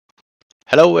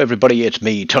Hello everybody, it's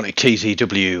me, TONIK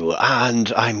TZW,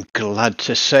 and I'm glad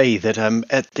to say that I'm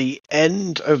at the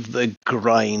end of the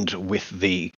grind with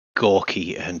the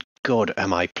Gorky, and God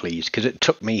am I pleased, because it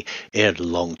took me a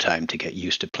long time to get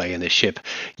used to playing this ship.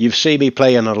 You've seen me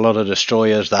playing a lot of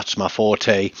destroyers, that's my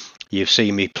forte. You've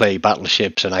seen me play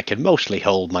battleships, and I can mostly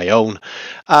hold my own.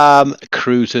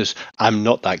 Cruisers, I'm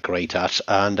not that great at,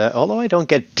 and although I don't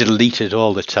get deleted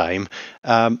all the time,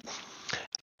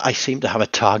 I seem to have a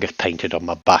target painted on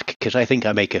my back because I think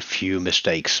I make a few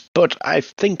mistakes, but I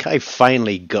think I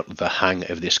finally got the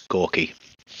hang of this Gorky.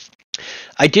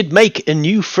 I did make a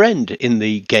new friend in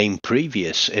the game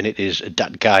previous, and it is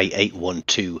that guy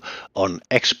 812 on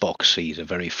Xbox. He's a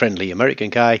very friendly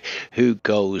American guy who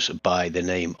goes by the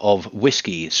name of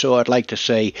Whiskey. So I'd like to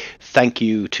say thank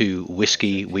you to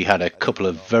Whiskey. We had a couple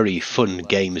of very fun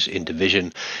games in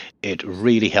Division. It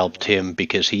really helped him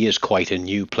because he is quite a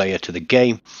new player to the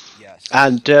game.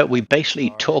 And we basically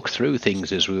talked through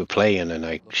things as we were playing, and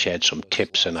I shared some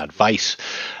tips and advice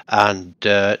and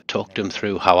talked him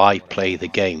through how I play the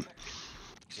game.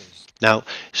 Now,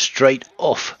 straight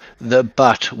off the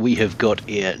bat, we have got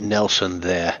a Nelson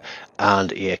there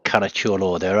and a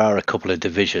Caracciolo. There are a couple of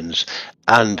divisions,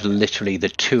 and literally the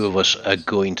two of us are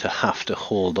going to have to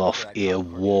hold off a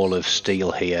wall of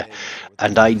steel here.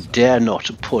 And I dare not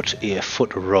put a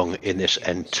foot wrong in this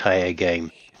entire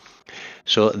game.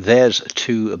 So there's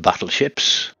two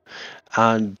battleships,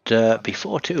 and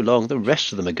before too long the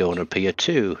rest of them are going to appear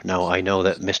too. Now I know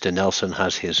that Mr. Nelson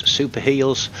has his super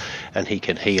heals, and he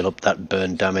can heal up that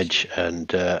burn damage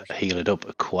and heal it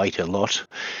up quite a lot.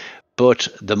 But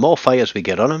the more fires we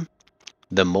get on him,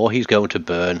 the more he's going to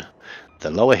burn,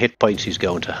 the lower hit points he's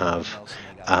going to have.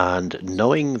 And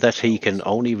knowing that he can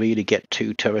only really get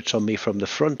two turrets on me from the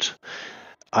front,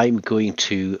 I'm going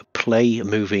to play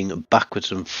moving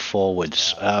backwards and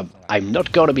forwards. I'm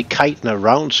not going to be kiting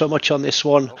around so much on this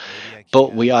one,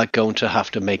 but we are going to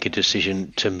have to make a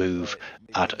decision to move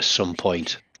at some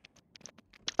point.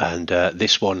 And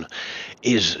this one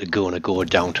is going to go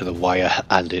down to the wire,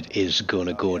 and it is going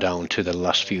to go down to the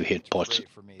last few hit points.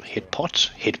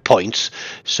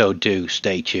 So do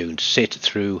stay tuned, sit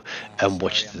through and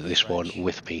watch this one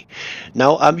with me.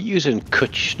 Now I'm using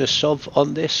Kuznetsov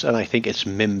on this, and I think it's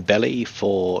Mimbelli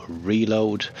for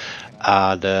reload,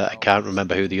 and I can't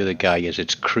remember who the other guy is.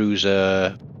 It's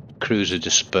cruiser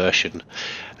dispersion.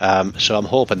 So I'm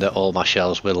hoping that all my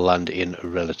shells will land in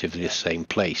relatively the same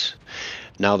place.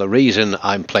 Now the reason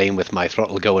I'm playing with my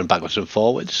throttle going backwards and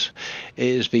forwards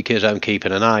is because I'm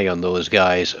keeping an eye on those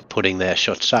guys putting their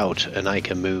shots out, and I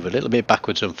can move a little bit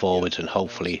backwards and forwards and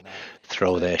hopefully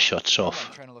throw their shots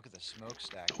off.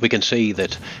 We can see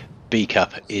that B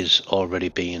cap is already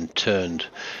being turned.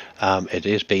 It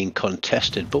is being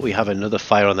contested, but we have another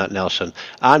fire on that Nelson,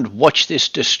 and watch this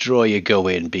destroyer go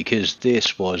in, because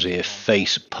this was a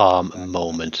face palm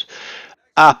moment.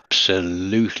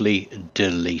 Absolutely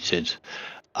deleted.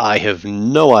 I have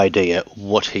no idea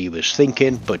what he was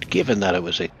thinking, but given that it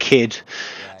was a kid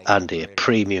and a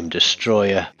premium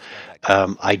destroyer,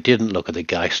 I didn't look at the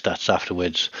guy stats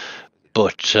afterwards,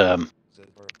 but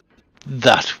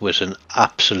that was an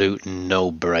absolute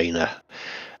no-brainer.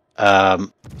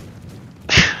 I'm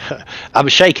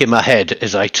shaking my head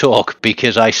as I talk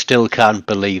because I still can't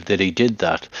believe that he did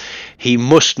that. He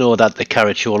must know that the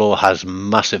Caracciolo has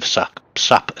massive sap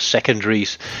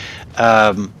secondaries.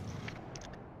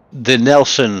 The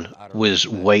Nelson was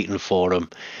waiting for him.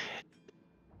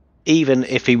 Even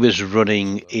if he was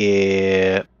running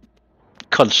a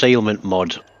concealment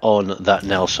mod on that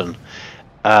Nelson,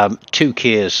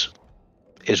 2Ks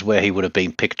is where he would have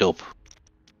been picked up.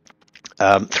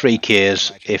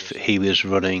 3Ks if he was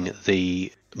running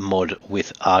the mod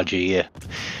with RGA.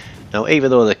 Now,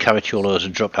 even though the Caracciolo's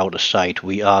dropped out of sight,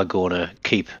 we are going to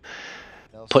keep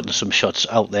putting some shots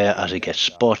out there as it gets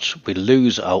spot. We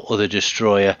lose our other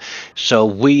destroyer, so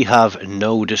we have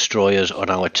no destroyers on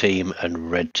our team, and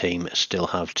red team still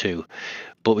have two.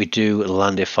 But we do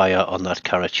land a fire on that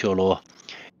Caracciolo,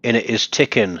 and it is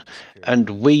ticking, and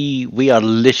we are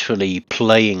literally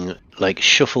playing like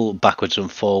shuffle backwards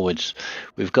and forwards.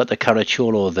 We've got the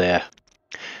Caracciolo there,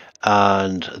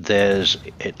 and there's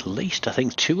at least I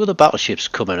think two other battleships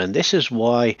coming, and this is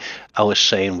why I was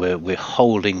saying we're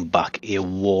holding back a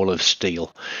wall of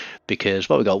steel, because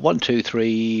what we got 1 2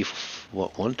 3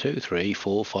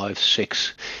 4 5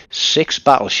 6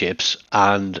 battleships,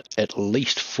 and at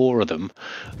least 4 of them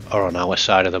are on our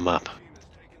side of the map,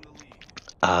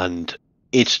 and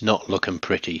it's not looking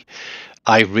pretty.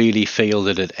 I really feel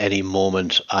that at any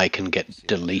moment I can get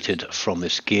deleted from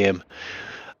this game.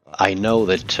 I know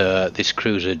that this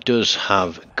cruiser does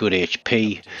have good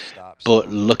HP, But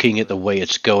looking at the way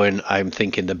it's going, I'm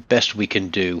thinking the best we can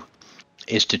do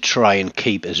is to try and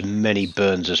keep as many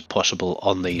burns as possible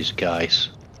on these guys.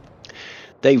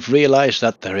 They've realised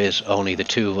that there is only the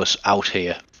two of us out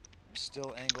here,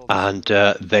 and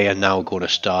they are now going to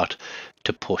start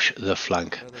to push the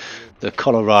flank. The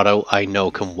Colorado I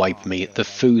know can wipe me, the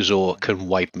Fuso can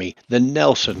wipe me, the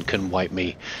Nelson can wipe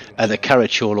me, and the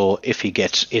Caracciolo, if he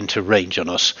gets into range on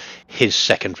us, his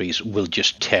secondaries will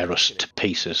just tear us to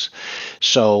pieces.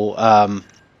 So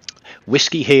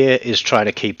Whiskey here is trying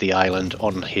to keep the island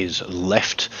on his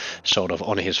left, sort of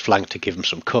on his flank, to give him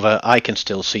some cover. I can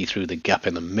still see through the gap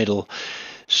in the middle.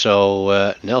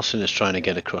 So Nelson is trying to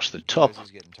get across the top.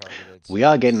 We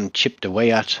are getting chipped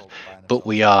away at, but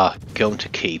we are going to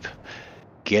keep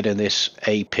getting this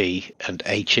AP and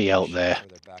HE out there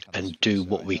and do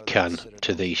what we can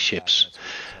to these ships.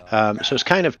 So it's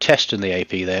kind of testing the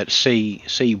AP there to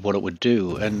see what it would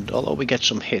do, and although we get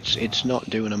some hits, it's not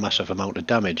doing a massive amount of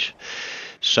damage.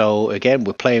 So again,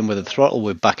 we're playing with the throttle,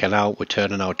 we're backing out, we're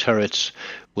turning our turrets,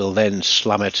 we'll then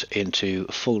slam it into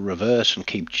full reverse and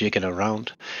keep jigging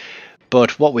around.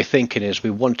 But what we're thinking is we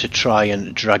want to try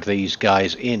and drag these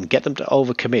guys in, get them to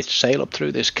overcommit, sail up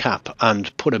through this cap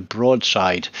and put a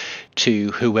broadside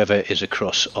to whoever is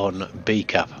across on B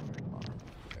cap.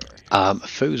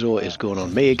 Fuso is going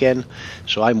on me again,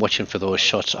 so I'm watching for those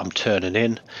shots. I'm turning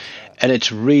in, and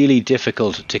it's really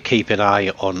difficult to keep an eye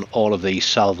on all of these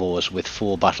salvos with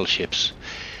 4 battleships.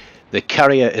 The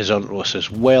carrier is on us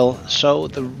as well, so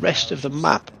the rest of the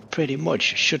map pretty much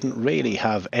shouldn't really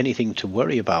have anything to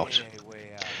worry about.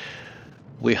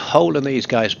 We're holding these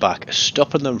guys back,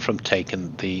 stopping them from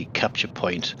taking the capture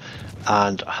point,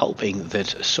 and hoping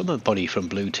that somebody from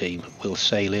blue team will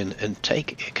sail in and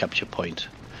take a capture point.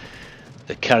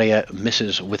 The carrier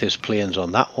misses with his planes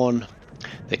on that one.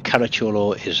 The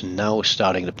Caracciolo is now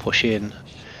starting to push in.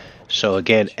 So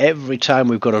again, every time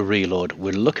we've got a reload,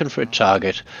 we're looking for a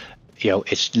target. You know,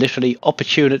 it's literally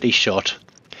opportunity shot.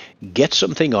 Get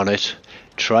something on it,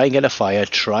 try and get a fire,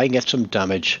 try and get some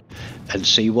damage, and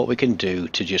see what we can do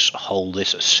to just hold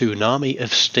this tsunami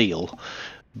of steel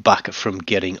back from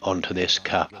getting onto this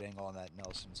cap.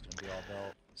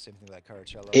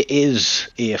 It is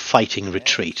a fighting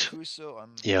retreat.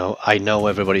 You know, I know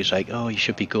everybody's like, oh, you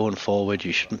should be going forward,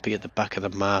 you shouldn't be at the back of the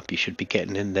map, you should be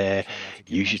getting in there,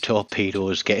 use your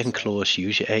torpedoes, get in close,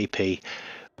 use your AP.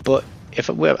 But if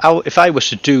I was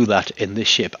to do that in this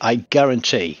ship, I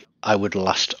guarantee I would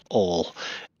last all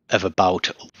of about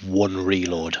 1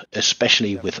 reload,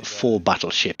 especially with 4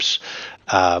 battleships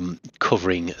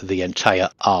covering the entire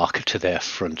arc to their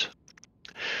front.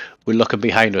 We're looking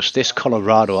behind us. This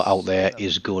Colorado out there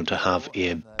is going to have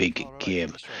a big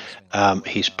game.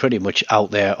 He's pretty much out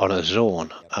there on a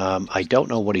zone. I don't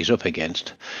know what he's up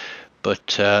against,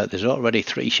 but there's already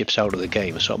 3 ships out of the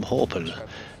game, so I'm hoping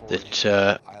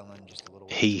that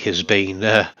he has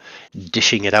been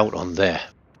dishing it out on there.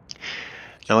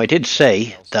 Now, I did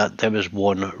say that there was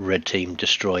 1 red team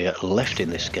destroyer left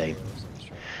in this game.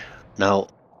 Now,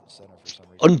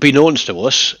 unbeknownst to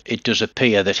us, it does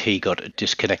appear that he got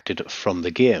disconnected from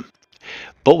the game.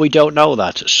 But we don't know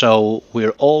that, so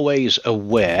we're always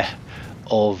aware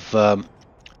of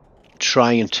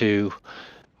trying to,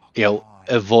 you know,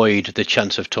 avoid the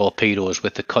chance of torpedoes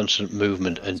with the constant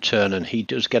movement and turning. He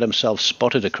does get himself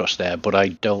spotted across there, but I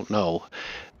don't know.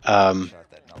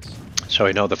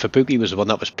 Sorry, no, the Fubuki was the one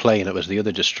that was playing. It was the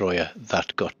other destroyer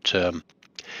that got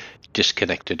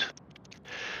disconnected.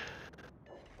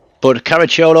 But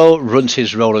Caracciolo runs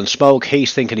his roll and smoke.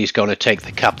 He's thinking he's going to take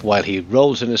the cap while he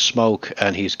rolls in his smoke,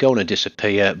 and he's going to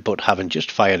disappear, but having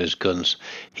just fired his guns,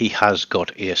 he has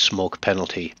got a smoke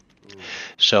penalty.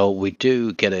 So we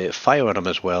do get a fire on him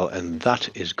as well, and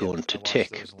that is going to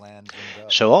tick.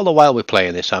 So all the while we're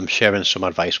playing this, I'm sharing some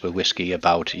advice with Whiskey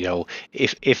about, you know,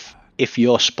 if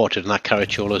you're spotted and that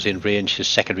Caracciolo's in range, his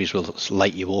secondaries will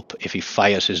light you up. If he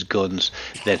fires his guns,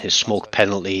 then his smoke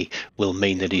penalty will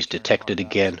mean that he's detected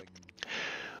again.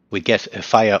 We get a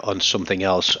fire on something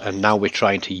else, and now we're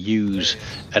trying to use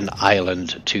an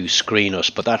island to screen us,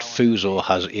 but that Fuso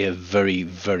has a very,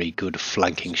 very good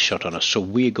flanking shot on us, so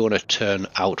we're going to turn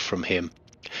out from him,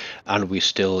 and we're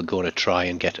still going to try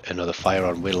and get another fire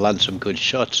on. We'll land some good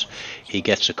shots. He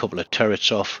gets a couple of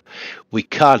turrets off. We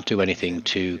can't do anything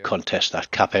to contest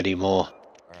that cap anymore,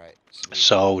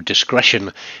 so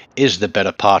discretion is the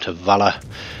better part of valor,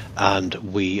 and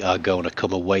we are going to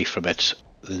come away from it.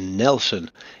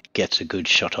 Nelson gets a good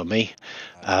shot on me.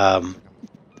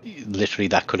 Literally,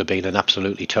 that could have been an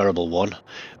absolutely terrible one,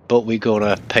 but we're going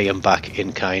to pay him back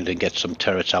in kind and get some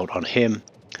turrets out on him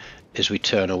as we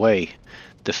turn away.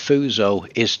 The Fuso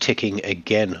is ticking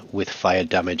again with fire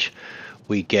damage.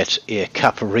 We get a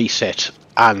cap reset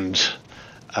and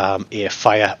a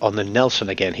fire on the Nelson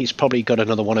again. He's probably got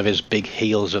another one of his big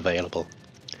heals available.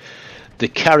 The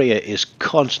carrier is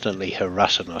constantly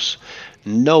harassing us.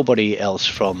 Nobody else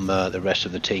from the rest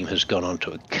of the team has gone on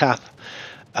to a cap.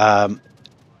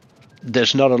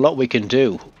 There's not a lot we can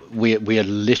do. We are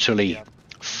literally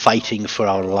fighting for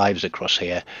our lives across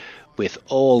here with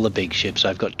all the big ships.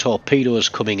 I've got torpedoes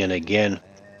coming in again.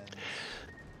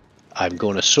 I'm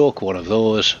going to soak one of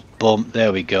those. Boom,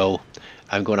 there we go.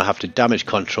 I'm going to have to damage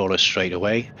control us straight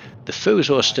away. The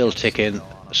Fuso is still ticking,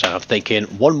 so I'm thinking,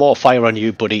 one more fire on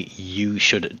you, buddy, you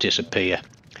should disappear.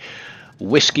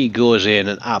 Whiskey goes in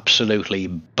and absolutely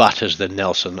batters the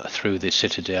Nelson through the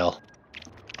Citadel.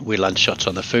 We land shots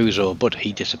on the Fuso, but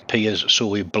he disappears, so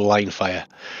we blind fire.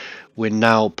 We're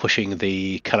now pushing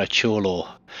the Caracciolo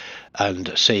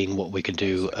and seeing what we can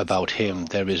do about him.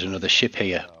 There is another ship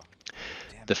here.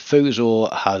 The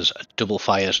Fuso has double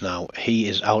fires now. He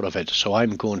is out of it, so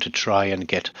I'm going to try and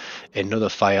get another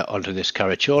fire onto this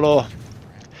Caracciolo.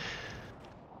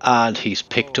 And he's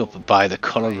picked up by the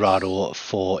Colorado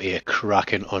for a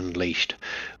Kraken Unleashed,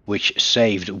 which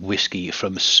saved Whiskey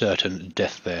from certain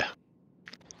death there.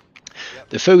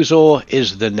 The Fuso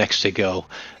is the next to go.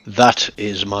 That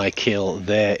is my kill.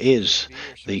 There is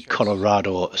the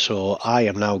Colorado. So I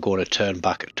am now going to turn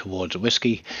back towards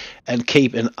Whiskey and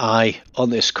keep an eye on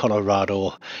this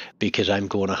Colorado, because I'm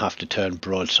going to have to turn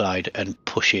broadside and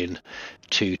push in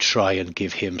to try and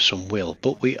give him some will.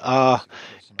 But we are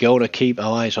going to keep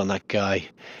our eyes on that guy.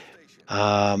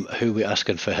 Who we're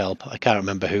asking for help. I can't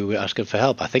remember who we're asking for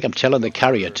help. I think I'm telling the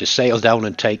carrier to sail down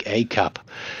and take a cap.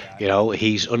 You know,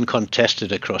 he's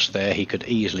uncontested across there. He could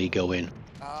easily go in.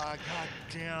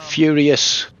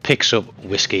 Furious picks up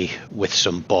Whiskey with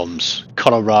some bombs.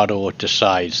 Colorado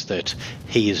decides that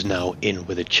he is now in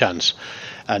with a chance,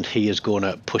 and he is going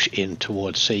to push in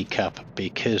towards C cap,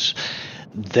 because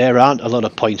there aren't a lot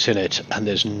of points in it and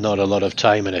there's not a lot of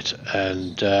time in it,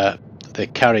 and the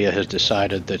carrier has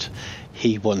decided that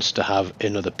he wants to have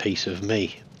another piece of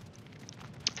me.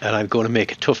 And I'm going to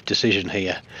make a tough decision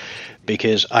here,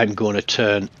 because I'm going to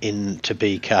turn into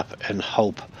B cap and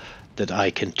hope that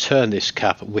I can turn this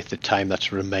cap with the time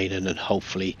that's remaining and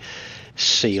hopefully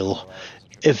seal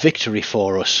a victory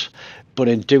for us. But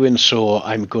in doing so,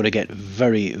 I'm going to get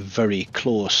very, very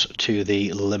close to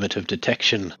the limit of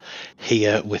detection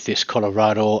here with this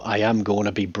Colorado. I am going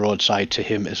to be broadside to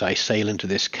him as I sail into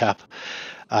this cap.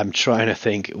 I'm trying to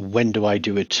think, when do I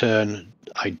do a turn?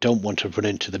 I don't want to run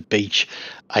into the beach.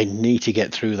 I need to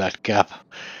get through that gap.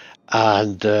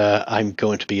 And I'm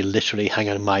going to be literally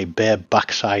hanging my bare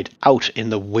backside out in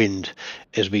the wind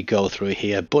as we go through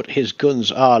here. But his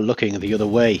guns are looking the other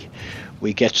way.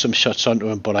 We get some shots onto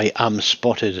him, but I am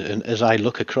spotted. And as I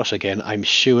look across again, I'm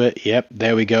sure, yep,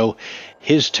 there we go.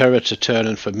 His turrets are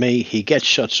turning for me. He gets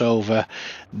shots over.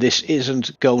 This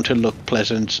isn't going to look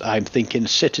pleasant. I'm thinking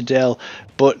Citadel,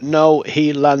 but no,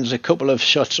 he lands a couple of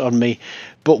shots on me.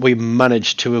 But we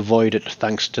managed to avoid it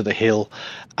thanks to the hill,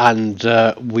 and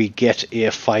we get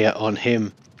a fire on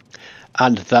him,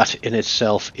 and that in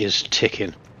itself is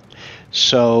ticking.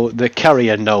 So the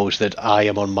carrier knows that I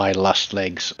am on my last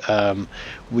legs.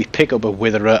 We pick up a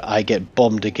witherer, I get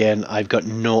bombed again. I've got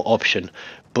no option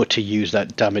but to use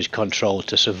that damage control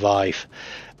to survive,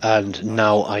 and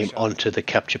now I'm onto the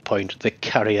capture point. The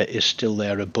carrier is still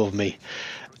there above me,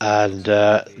 and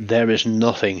there is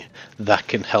nothing that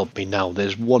can help me now.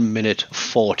 There's 1 minute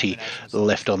 40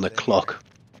 left on the clock.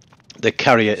 The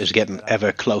carrier is getting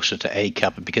ever closer to A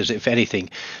cap, because if anything,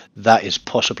 that is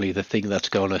possibly the thing that's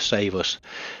going to save us.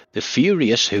 The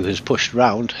Furious, who has pushed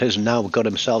round, has now got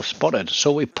himself spotted,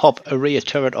 so we pop a rear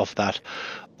turret off that,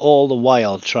 all the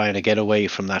while trying to get away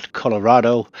from that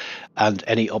Colorado and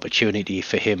any opportunity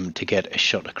for him to get a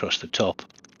shot across the top.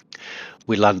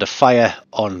 We land a fire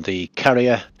on the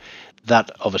carrier. That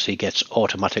obviously gets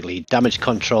automatically damage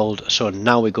controlled, so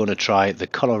now we're going to try the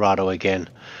Colorado again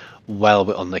while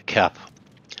we're on the cap.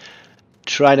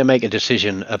 Trying to make a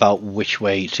decision about which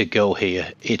way to go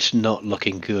here. It's not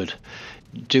looking good.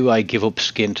 Do I give up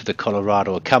skin to the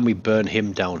Colorado? Can we burn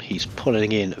him down? He's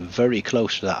pulling in very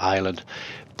close to that island,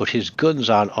 but his guns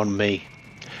aren't on me.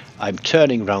 I'm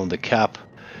turning round the cap.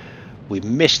 We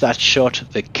miss that shot,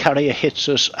 the carrier hits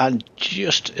us, and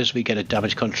just as we get a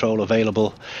damage control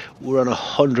available, we're on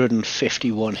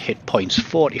 151 hit points,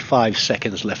 45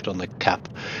 seconds left on the cap.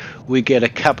 We get a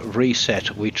cap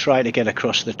reset. We try to get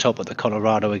across the top of the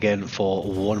Colorado again for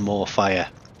one more fire.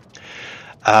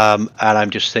 And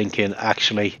I'm just thinking,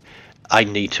 actually, I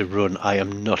need to run. I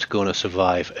am not going to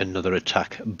survive another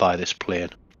attack by this plane.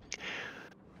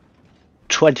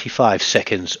 25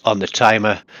 seconds on the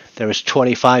timer. There is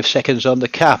 25 seconds on the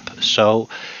cap. So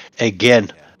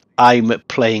again, I'm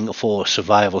playing for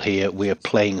survival here. We are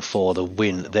playing for the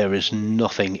win. There is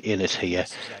nothing in it here.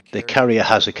 The carrier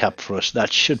has a cap for us.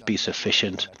 That should be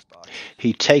sufficient.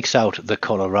 He takes out the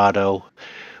Colorado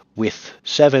with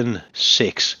 7,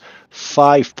 6,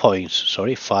 5 points.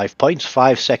 Sorry, 5 points.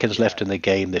 5 seconds left in the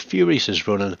game. The Furious is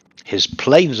running. His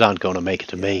planes aren't going to make it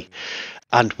to me.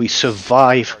 And we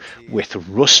survive with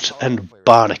Rust and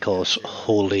Barnacles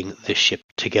holding the ship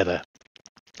together.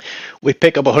 We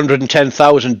pick up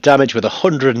 110,000 damage with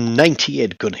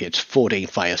 198 gun hits, 14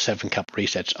 fire, 7 cap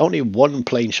resets, only 1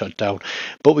 plane shot down,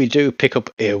 but we do pick up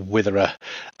a Witherer.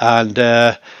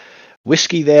 And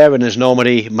Whiskey there and his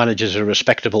Normandy manages a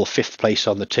respectable 5th place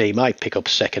on the team. I pick up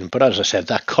 2nd, but as I said,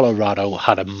 that Colorado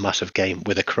had a massive game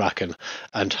with a Kraken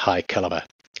and high caliber.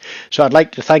 So I'd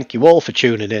like to thank you all for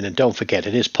tuning in, and don't forget,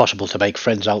 it is possible to make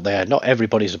friends out there. Not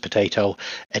everybody's a potato,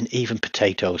 and even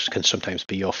potatoes can sometimes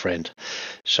be your friend.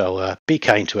 So be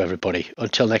kind to everybody.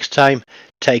 Until next time,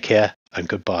 take care and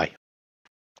goodbye.